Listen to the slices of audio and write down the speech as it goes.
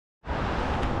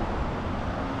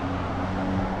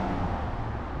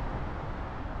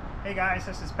Hey guys,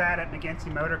 this is Pat at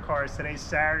McGinty Motorcars. Today's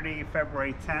Saturday,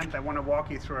 February 10th. I want to walk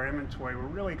you through our inventory. We're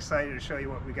really excited to show you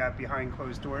what we got behind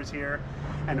closed doors here,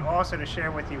 and also to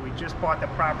share with you, we just bought the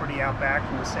property out back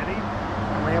from the city.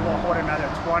 We're able to hold another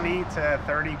 20 to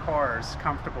 30 cars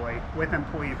comfortably with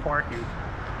employee parking.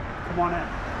 Come on in.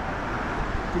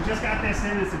 We just got this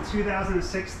in. It's a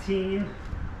 2016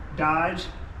 Dodge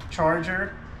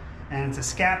Charger, and it's a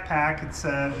Scat Pack. It's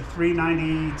a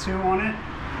 392 on it.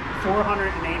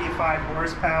 485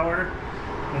 horsepower.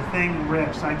 The thing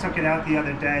rips. I took it out the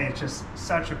other day. It's just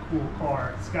such a cool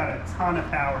car. It's got a ton of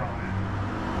power on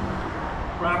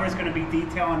it. Robert's going to be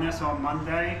detailing this on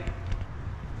Monday.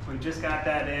 We just got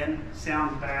that in.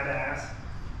 Sounds badass.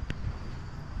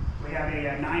 We have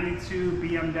a 92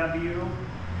 BMW.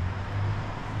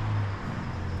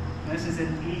 This is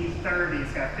an E30.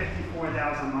 It's got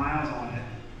 54,000 miles on it.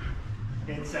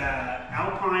 It's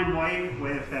alpine white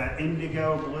with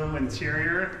indigo blue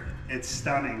interior. It's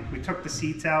stunning. We took the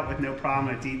seats out with no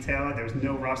problem to detail it. There's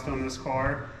no rust on this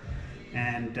car.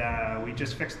 And we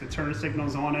just fixed the turn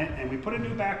signals on it, and we put a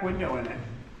new back window in it.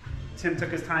 Tim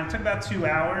took his time. It took about 2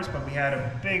 hours, but we had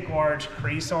a big, large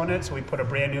crease on it, so we put a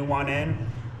brand new one in, and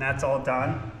that's all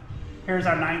done. Here's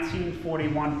our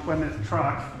 1941 Plymouth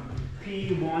truck,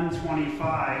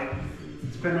 P125.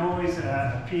 It's been always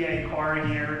a PA car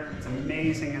here. It's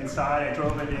amazing inside. I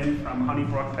drove it in from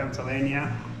Honeybrook,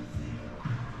 Pennsylvania.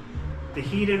 The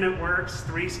heat in it works,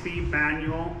 3-speed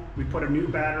manual. We put a new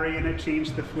battery in it,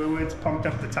 changed the fluids, pumped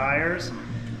up the tires.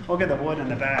 Look at the wood in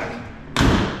the back.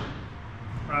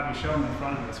 Robbie, show them the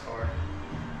front of this car.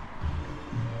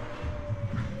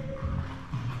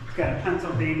 It's got a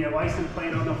Pennsylvania license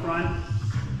plate on the front.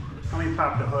 Let me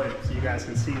pop the hood so you guys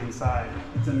can see inside.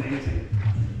 It's amazing.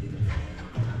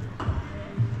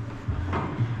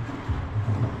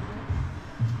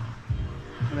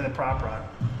 Look at the prop rod.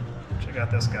 Check out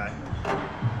this guy.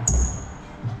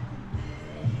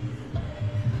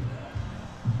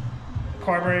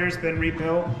 Carburetor's been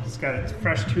rebuilt. It's got a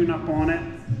fresh tune-up on it.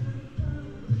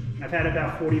 I've had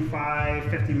about 45,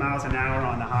 50 miles an hour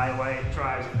on the highway. It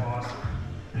drives awesome.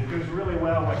 And it goes really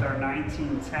well with our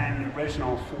 1910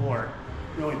 original floor.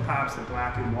 Really pops the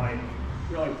black and white.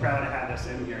 Really proud to have this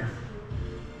in here.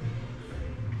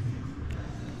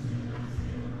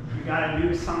 We got a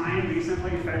new sign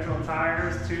recently, Federal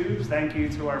Tires Tubes. Thank you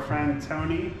to our friend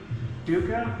Tony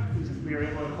Duca. We were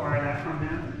able to acquire that from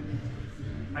him.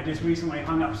 I just recently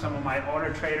hung up some of my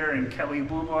Auto Trader and Kelly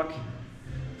Blue Book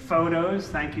photos.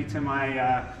 Thank you to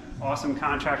my awesome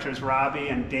contractors Robbie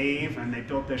and Dave, and they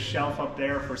built this shelf up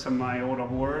there for some of my old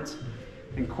awards,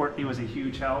 and Courtney was a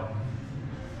huge help.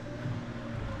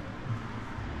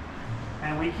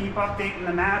 And we keep updating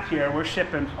the map here. We're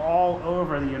shipping all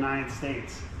over the United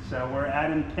States. So we're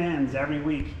adding pins every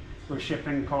week. We're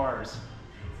shipping cars.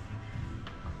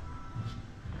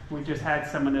 We just had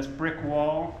some of this brick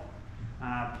wall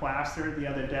plastered the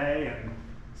other day, and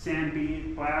sand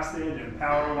bead blasted and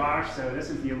power washed. So this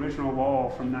is the original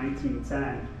wall from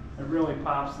 1910. It really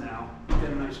pops now. Did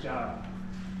a nice job.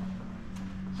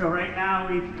 So right now,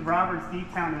 Robert's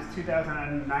detailing this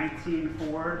 2019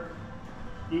 Ford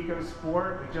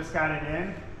EcoSport. We just got it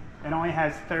in. It only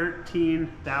has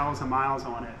 13,000 miles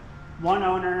on it. One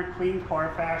owner, clean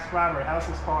Carfax. Robert, how's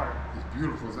this car? It's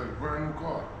beautiful. It's like a brand new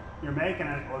car. You're making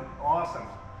it look awesome.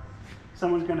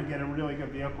 Someone's going to get a really good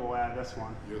vehicle out of this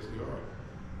one. Yes, you are.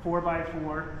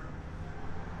 4x4.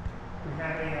 We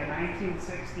have a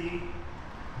 1960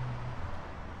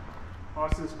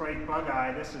 Austin Sprite Bug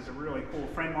Eye. This is a really cool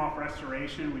frame-off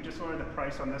restoration. We just ordered the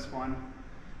price on this one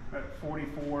at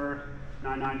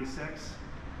 $44,996.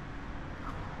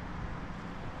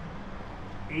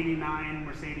 89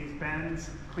 Mercedes-Benz,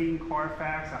 clean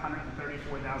Carfax,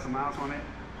 134,000 miles on it.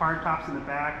 Hard tops in the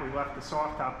back. We left the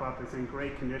soft top up. It's in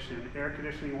great condition. Air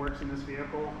conditioning works in this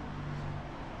vehicle.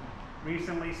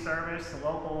 Recently serviced,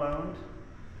 local owned.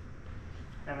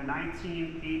 I have a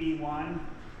 1981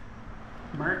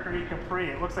 Mercury Capri.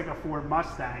 It looks like a Ford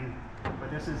Mustang,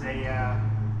 but this is a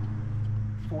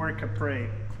Ford Capri.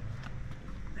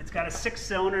 It's got a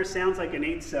 6-cylinder, sounds like an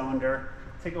 8-cylinder.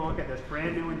 Take a look at this.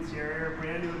 Brand new interior,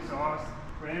 brand new exhaust,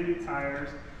 brand new tires.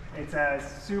 It's a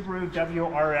Subaru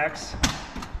WRX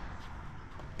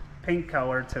paint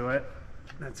color to it.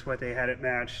 That's what they had it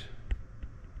matched.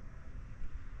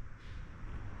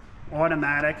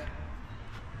 Automatic.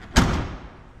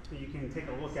 So you can take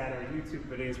a look at our YouTube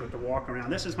videos with the walk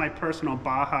around. This is my personal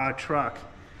Baja truck.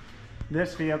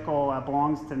 This vehicle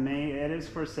belongs to me. It is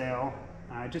for sale.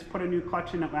 I just put a new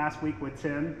clutch in it last week with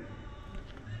Tim.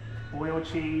 Oil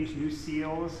change, new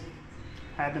seals.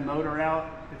 Had the motor out.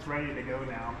 It's ready to go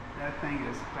now. That thing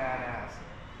is badass.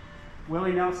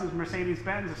 Willie Nelson's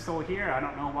Mercedes-Benz is still here. I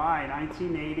don't know why.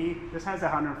 1980. This has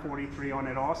 143 on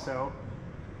it also.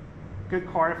 Good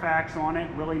Carfax on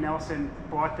it. Willie Nelson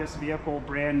bought this vehicle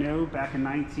brand new back in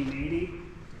 1980.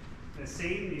 The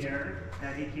same year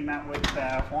that he came out with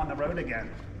On the Road Again.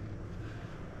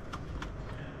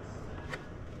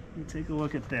 Take a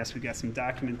look at this. We got some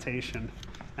documentation.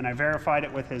 And I verified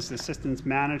it with his assistant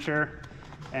manager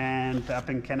and up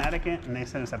in Connecticut, and they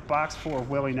sent us a box full of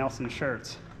Willie Nelson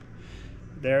shirts.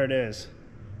 There it is.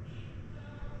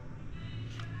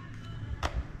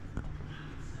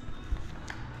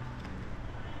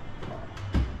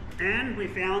 And we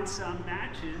found some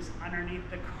matches underneath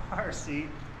the car seat.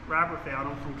 Robert found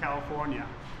them from California.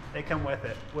 They come with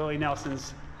it. Willie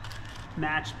Nelson's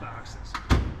match boxes.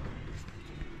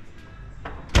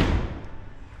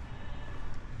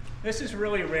 This is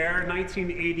really rare,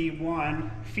 1981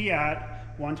 Fiat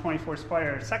 124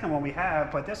 Spider. Second one we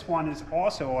have, but this one is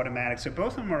also automatic. So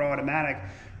both of them are automatic,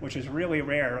 which is really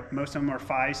rare. Most of them are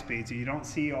 5-speeds. You don't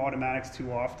see automatics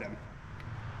too often.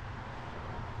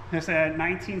 This is a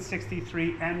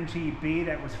 1963 MGB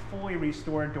that was fully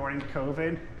restored during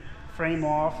COVID. Frame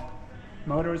off,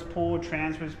 motors pulled,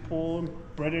 transfers pulled,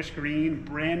 British green,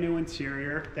 brand new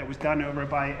interior that was done over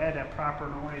by Ed at Proper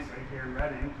Noise right here in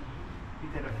Reading. He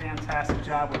did a fantastic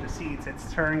job with the seats.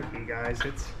 It's turnkey, guys.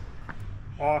 It's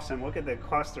awesome. Look at the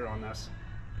cluster on this.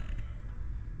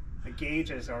 The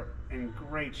gauges are in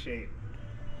great shape.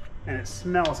 And it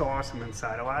smells awesome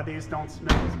inside. A lot of these don't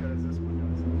smell as good as this one does.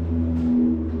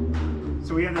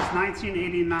 So we have this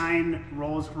 1989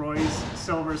 Rolls-Royce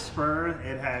Silver Spur.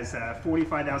 It has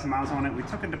 45,000 miles on it. We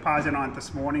took a deposit on it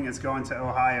this morning. It's going to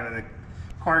Ohio. The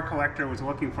car collector was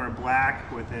looking for a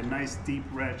black with a nice deep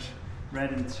rich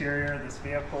red interior. This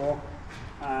vehicle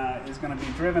is going to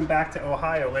be driven back to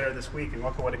Ohio later this week, and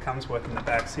look at what it comes with in the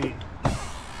back seat.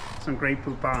 Some great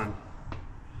poupon.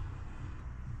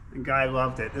 The guy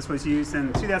loved it. This was used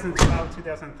in 2012,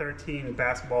 2013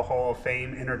 Basketball Hall of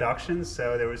Fame introductions,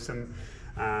 so there was some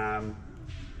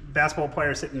basketball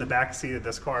players sitting in the back seat of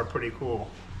this car. Pretty cool.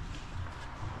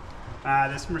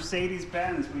 This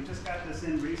Mercedes-Benz, we just got this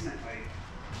in recently.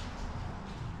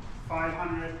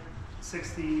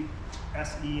 560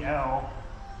 SEL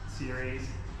series.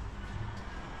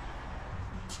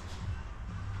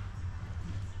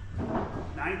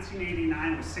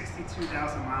 1989 with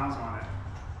 62,000 miles on it.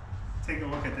 Take a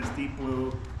look at this deep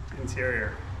blue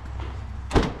interior.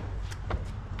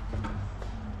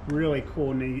 Really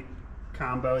cool, neat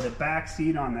combo. The back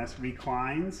seat on this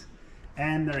reclines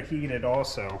and they're heated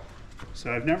also.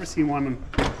 So I've never seen one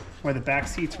where the back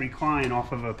seats recline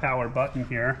off of a power button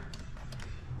here.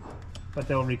 But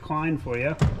they'll recline for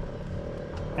you,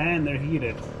 and they're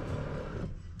heated.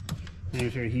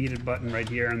 There's your heated button right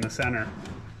here in the center.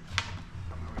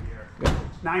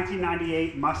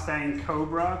 1998 Mustang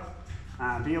Cobra.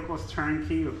 Vehicle's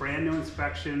turnkey with brand new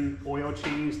inspection, oil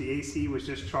change. The AC was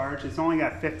just charged. It's only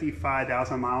got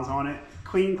 55,000 miles on it.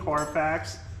 Clean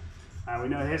Carfax. We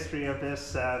know the history of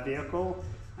this vehicle.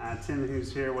 Tim,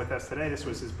 who's here with us today, this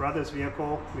was his brother's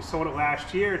vehicle. We sold it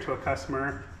last year to a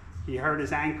customer. He hurt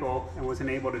his ankle and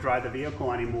wasn't able to drive the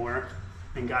vehicle anymore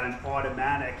and got an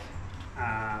automatic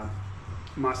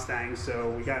Mustang.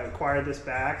 So we acquired this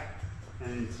back,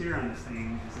 and the interior on this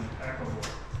thing is impeccable.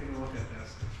 Take a look at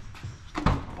this.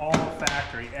 All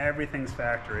factory, everything's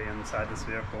factory inside this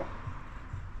vehicle.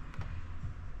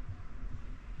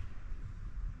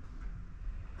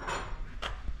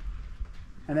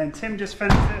 And then Tim just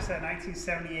finished this at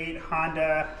 1978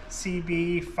 Honda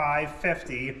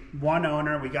CB550, one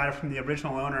owner. We got it from the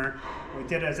original owner. We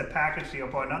did it as a package deal,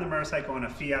 bought another motorcycle and a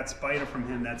Fiat Spider from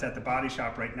him that's at the body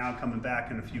shop right now, coming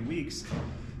back in a few weeks.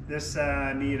 This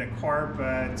needed a carb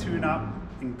tune-up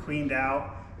and cleaned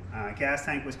out. Gas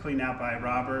tank was cleaned out by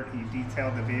Robert. He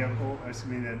detailed the vehicle,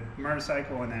 the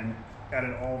motorcycle, and then got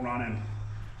it all running.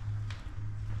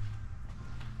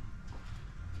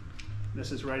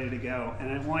 This is ready to go,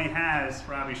 and it only has,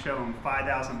 Robbie showed him,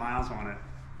 5,000 miles on it.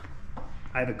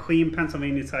 I have a clean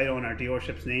Pennsylvania title in our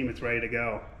dealership's name. It's ready to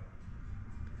go.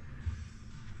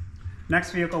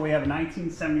 Next vehicle, we have a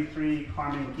 1973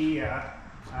 Carmen Ghia.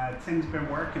 Tim's been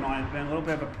working on it. It's been a little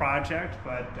bit of a project,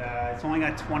 but it's only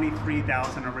got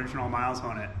 23,000 original miles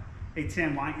on it. Hey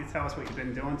Tim, why don't you tell us what you've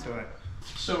been doing to it?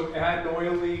 So it had an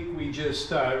oil leak. We just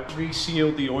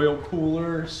resealed the oil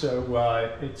cooler, so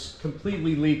it's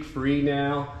completely leak-free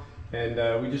now.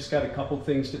 And we just got a couple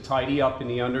things to tidy up in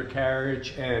the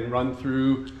undercarriage and run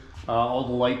through all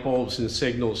the light bulbs and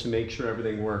signals to make sure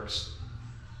everything works.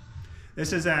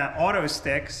 This is an auto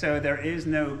stick, so there is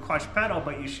no clutch pedal,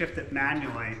 but you shift it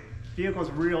manually.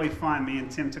 Vehicle's really fun. Me and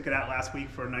Tim took it out last week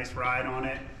for a nice ride on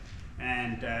it.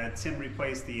 and Tim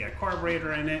replaced the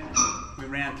carburetor in it. We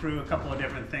ran through a couple of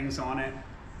different things on it,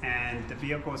 and the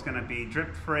vehicle is going to be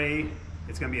drip free.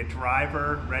 It's going to be a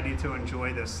driver ready to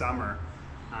enjoy this summer.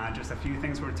 Just a few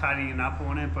things we're tidying up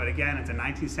on it, but again, it's a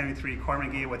 1973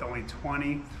 carbon gate with only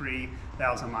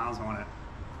 23,000 miles on it.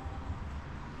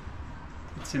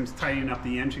 Tim's tidying up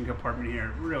the engine compartment here.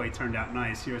 It really turned out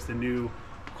nice. Here's the new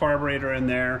carburetor in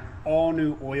there, all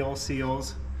new oil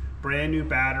seals, brand new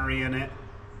battery in it.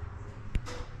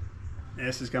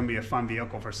 This is going to be a fun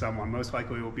vehicle for someone. Most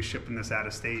likely we'll be shipping this out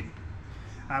of state.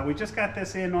 We just got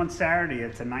this in on Saturday.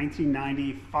 It's a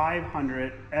 1990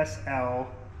 500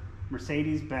 SL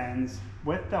Mercedes-Benz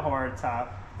with the hardtop,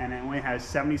 and it only has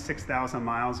 76,000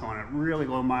 miles on it. Really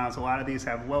low miles. A lot of these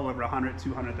have well over 100,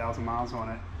 200,000 miles on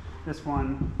it. This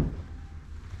one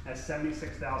has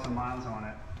 76,000 miles on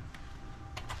it.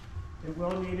 It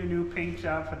will need a new paint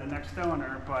job for the next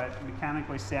owner, but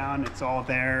mechanically sound, it's all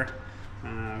there.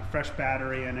 Fresh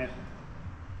battery in it,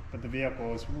 but the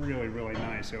vehicle is really, really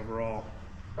nice overall.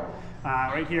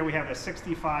 Right here we have a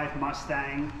 65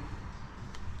 Mustang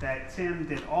that Tim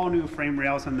did all new frame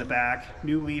rails on the back,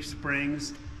 new leaf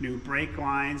springs, new brake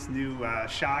lines, new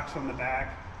shocks on the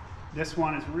back. This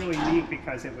one is really neat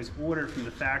because it was ordered from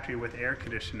the factory with air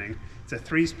conditioning. It's a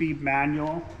 3-speed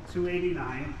manual,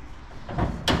 289. Take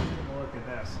a look at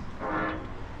this.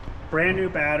 Brand new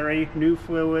battery, new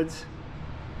fluids,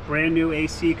 brand new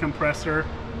AC compressor.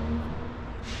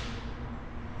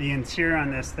 The interior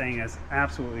on this thing is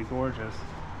absolutely gorgeous.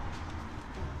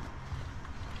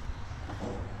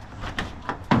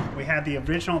 We have the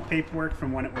original paperwork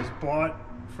from when it was bought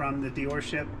from the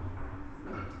dealership.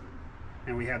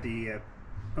 And we have the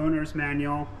owner's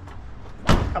manual,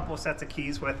 a couple of sets of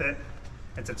keys with it.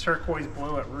 It's a turquoise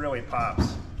blue, it really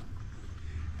pops.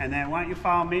 And then why don't you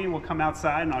follow me, we'll come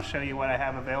outside and I'll show you what I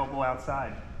have available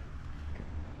outside.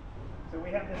 So we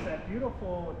have this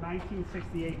beautiful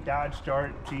 1968 Dodge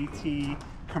Dart GT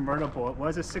convertible. It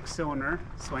was a 6-cylinder,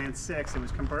 slant 6. It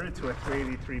was converted to a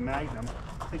 383 Magnum.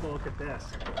 Take a look at this.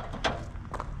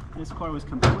 This car was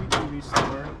completely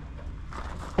restored.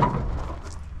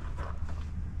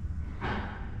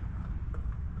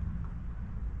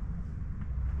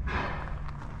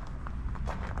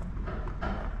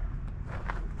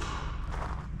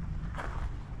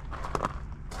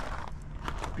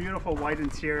 Beautiful white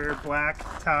interior, black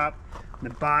top,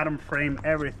 the bottom frame,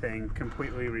 everything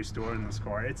completely restored in this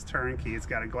car. It's turnkey. It's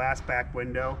got a glass back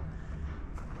window.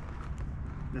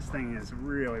 This thing is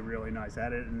really, really nice. I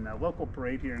had it in a local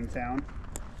parade here in town.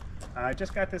 I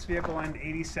just got this vehicle in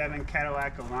 87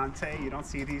 Cadillac Elante. You don't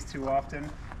see these too often.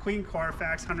 Clean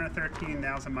Carfax,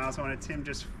 113,000 miles on it. Tim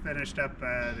just finished up,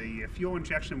 the fuel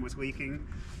injection was leaking.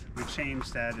 We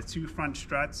changed the 2 front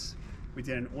struts. We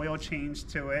did an oil change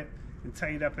to it and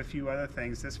tightened up a few other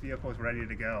things. This vehicle is ready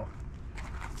to go.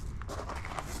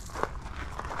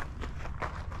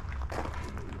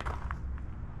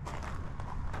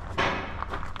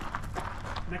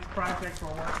 Next project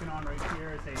we're working on right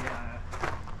here is a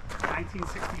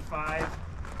 1965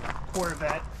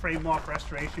 Corvette frame-off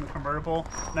restoration convertible.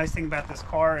 Nice thing about this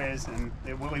car is, and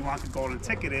the Willy Wonka golden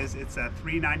ticket is, it's a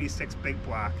 396 big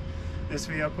block. This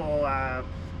vehicle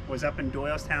was up in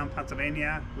Doylestown,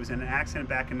 Pennsylvania. It was in an accident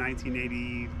back in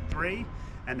 1983,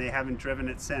 and they haven't driven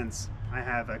it since. I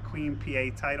have a clean PA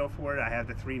title for it. I have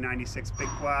the 396 big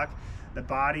block. The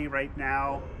body right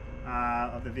now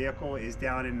of the vehicle is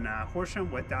down in Horsham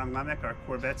with Don Lemick, our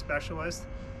Corvette specialist,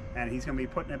 and he's going to be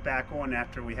putting it back on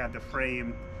after we have the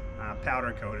frame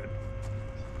powder coated.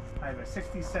 I have a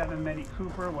 67 Mini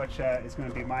Cooper, which is going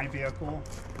to be my vehicle.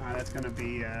 That's going to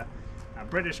be a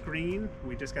British green.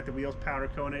 We just got the wheels powder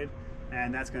coated,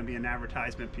 and that's going to be an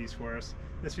advertisement piece for us.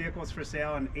 This vehicle is for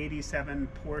sale, an 87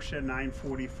 Porsche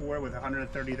 944 with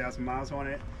 130,000 miles on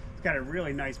it. It's got a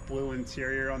really nice blue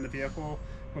interior on the vehicle.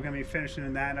 We're going to be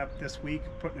finishing that up this week,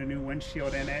 putting a new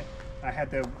windshield in it. I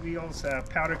had the wheels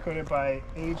powder coated by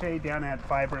AJ down at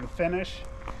Vibrant Finish.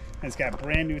 It's got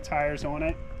brand new tires on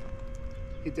it.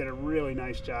 He did a really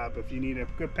nice job. If you need a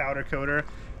good powder coater,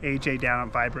 AJ down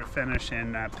at Vibrant Finish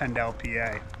in Pendle,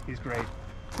 PA. He's great.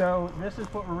 So this is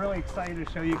what we're really excited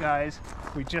to show you guys.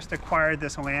 We just acquired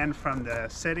this land from the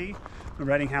city, the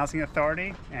Reading Housing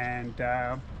Authority, and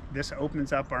this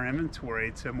opens up our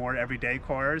inventory to more everyday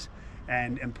cars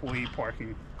and employee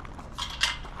parking.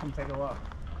 Come take a look.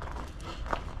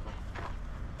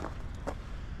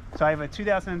 So I have a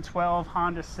 2012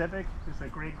 Honda Civic. This is a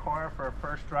great car for a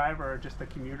first driver or just a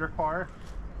commuter car.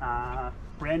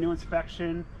 Brand new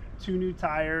inspection, 2 new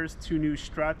tires, 2 new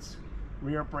struts.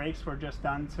 Rear brakes were just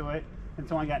done to it.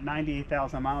 It's only got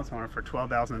 98,000 miles on it for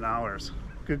 $12,000.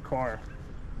 Good car.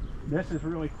 This is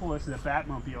really cool. This is a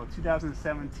Batmobile,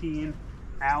 2017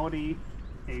 Audi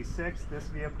A6. This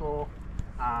vehicle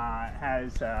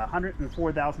has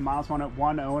 104,000 miles on it,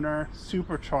 one owner,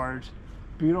 supercharged,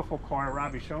 beautiful car.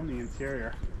 Robbie, show them the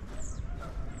interior.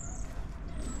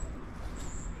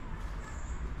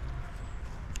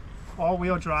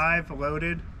 All-wheel drive,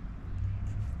 loaded,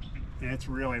 and it's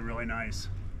really, really nice.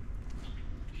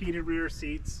 Heated rear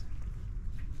seats.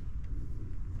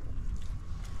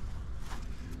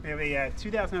 We have a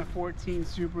 2014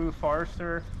 Subaru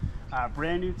Forester,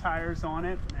 brand new tires on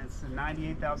it. It's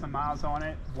 98,000 miles on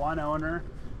it, one owner,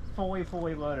 fully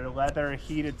loaded, leather,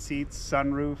 heated seats,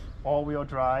 sunroof, all-wheel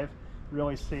drive,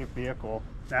 really safe vehicle.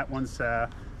 That one's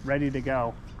ready to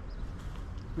go.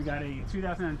 We got a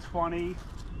 2020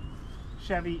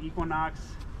 Chevy Equinox.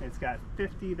 It's got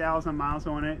 50,000 miles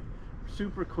on it,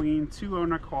 super clean,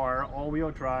 two-owner car, all-wheel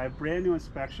drive, brand new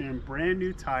inspection, brand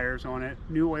new tires on it,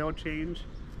 new oil change.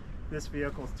 This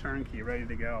vehicle's turnkey, ready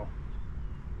to go.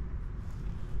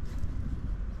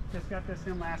 Just got this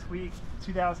in last week,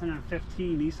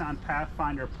 2015 Nissan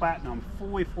Pathfinder Platinum,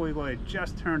 fully loaded,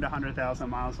 just turned 100,000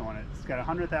 miles on it. It's got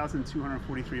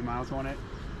 100,243 miles on it.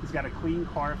 It's got a clean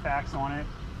Carfax on it,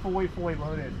 fully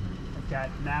loaded. It's got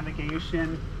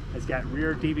navigation, it's got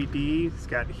rear DVD, it's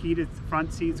got heated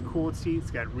front seats, cooled seats,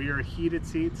 it's got rear heated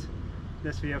seats.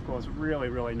 This vehicle is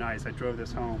really nice. I drove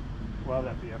this home. Love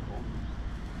that vehicle.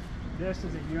 This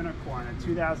is a unicorn, a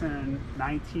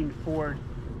 2019 Ford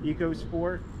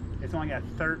EcoSport. It's only got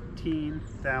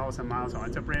 13,000 miles on it.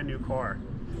 It's a brand new car.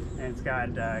 And it's got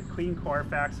clean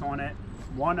Carfax on it,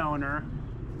 one owner.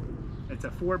 It's a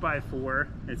 4x4.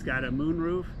 It's got a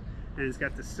moonroof, and it's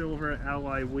got the silver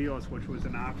alloy wheels, which was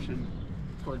an option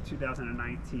for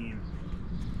 2019.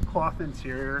 Cloth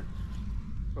interior.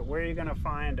 But where are you gonna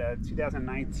find a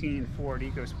 2019 Ford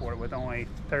EcoSport with only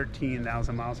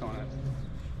 13,000 miles on it?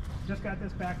 Just got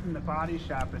this back from the body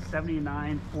shop, a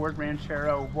 79 Ford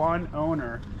Ranchero, one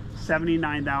owner,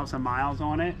 79,000 miles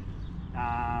on it.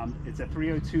 It's a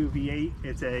 302 V8.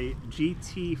 It's a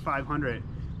GT 500.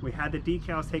 We had the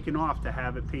decals taken off to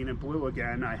have it painted blue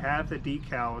again. I have the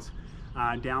decals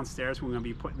downstairs. We're going to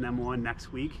be putting them on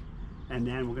next week. And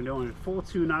then we're going to do a full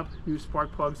tune-up, new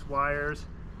spark plugs, wires,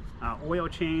 oil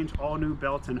change, all new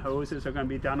belts and hoses are going to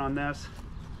be done on this.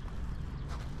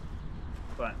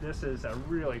 But this is a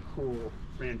really cool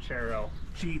Ranchero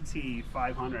GT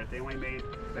 500. They only made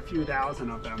a few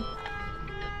thousand of them.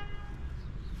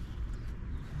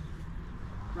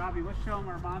 Robbie, let's show them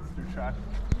our monster truck.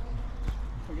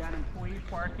 We got employee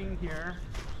parking here.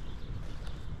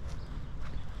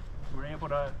 We're able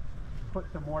to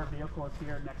put some more vehicles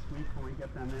here next week when we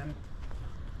get them in.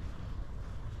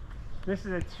 This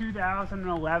is a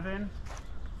 2011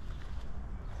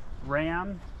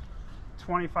 Ram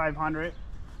 2500.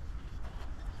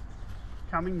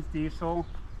 Cummins diesel.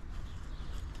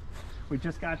 We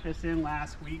just got this in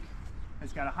last week.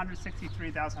 It's got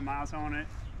 163,000 miles on it.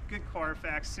 Good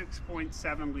Carfax,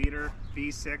 6.7 liter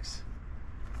V6.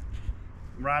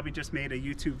 Robbie just made a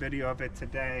YouTube video of it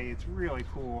today. It's really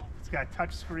cool. It's got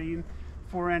touchscreen,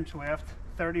 4-inch lift,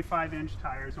 35-inch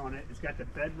tires on it. It's got the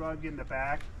bed rug in the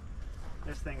back.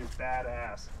 This thing is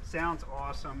badass. Sounds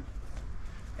awesome.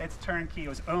 It's turnkey. It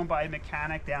was owned by a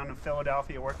mechanic down in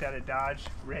Philadelphia. Worked at a Dodge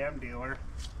Ram dealer.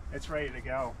 It's ready to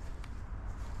go.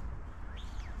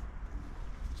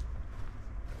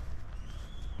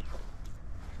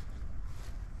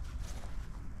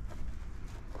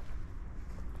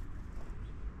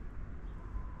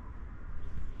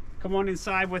 Come on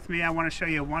inside with me. I want to show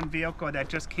you one vehicle that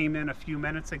just came in a few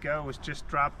minutes ago. It was just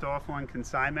dropped off on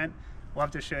consignment. Love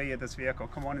to show you this vehicle.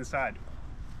 Come on inside.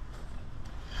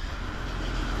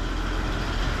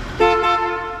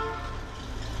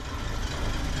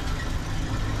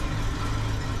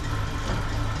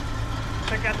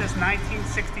 Check out this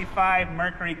 1965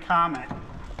 Mercury Comet.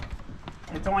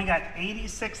 It's only got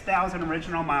 86,000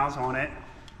 original miles on it.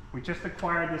 We just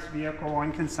acquired this vehicle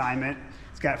on consignment.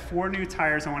 It's got 4 new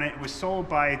tires on it. It was sold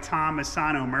by Tom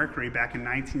Misano Mercury back in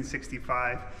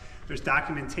 1965. There's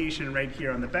documentation right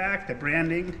here on the back, the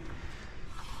branding.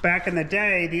 Back in the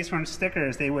day, these weren't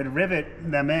stickers. They would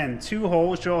rivet them in. 2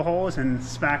 holes, drill holes, and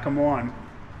smack them on.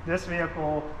 This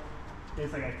vehicle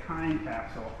is like a time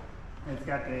capsule. It's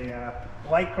got the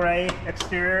light gray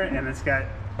exterior, and it's got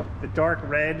the dark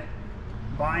red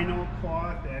vinyl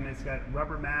cloth, and it's got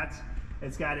rubber mats.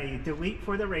 It's got a delete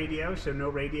for the radio, so no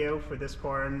radio for this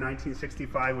car in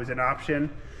 1965 was an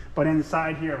option. But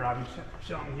inside here, Robbie,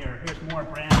 show them here. Here's more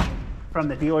branding from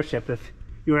the dealership. If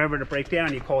you were ever to break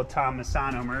down, you called Tom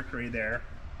Misano Mercury there.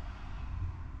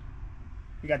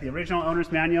 You got the original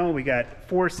owner's manual. We got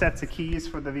 4 sets of keys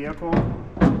for the vehicle.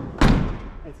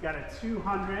 It's got a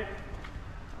 200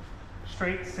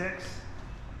 straight six.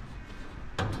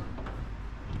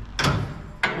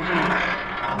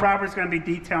 Robert's going to be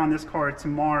detailing this car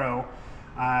tomorrow.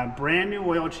 Brand new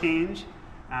oil change.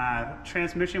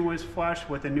 Transmission was flush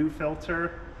with a new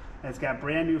filter. It's got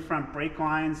brand new front brake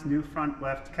lines, new front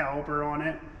left caliper on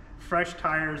it, fresh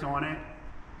tires on it.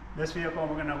 This vehicle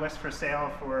we're going to list for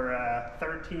sale for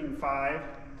 $13,500.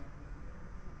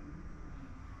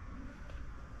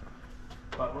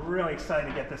 But we're really excited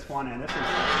to get this one in. This is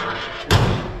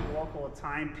a local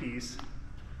timepiece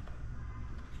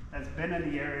that's been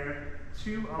in the area.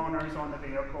 2 owners on the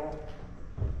vehicle.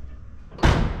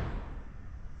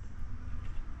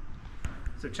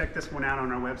 So check this one out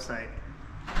on our website.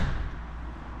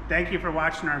 Thank you for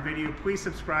watching our video. Please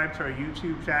subscribe to our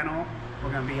YouTube channel.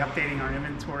 We're going to be updating our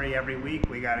inventory every week.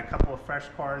 We got a couple of fresh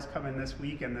cars coming this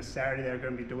week and this Saturday they're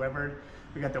going to be delivered.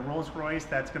 We got the Rolls Royce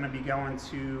that's going to be going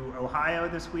to Ohio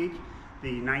this week.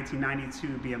 The 1992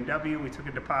 BMW we took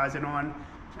a deposit on.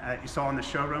 You saw in the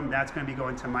showroom, that's going to be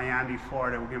going to Miami,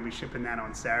 Florida. We're going to be shipping that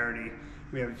on Saturday.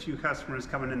 We have a few customers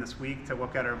coming in this week to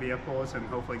look at our vehicles and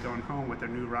hopefully going home with their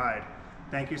new ride.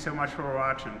 Thank you so much for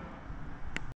watching.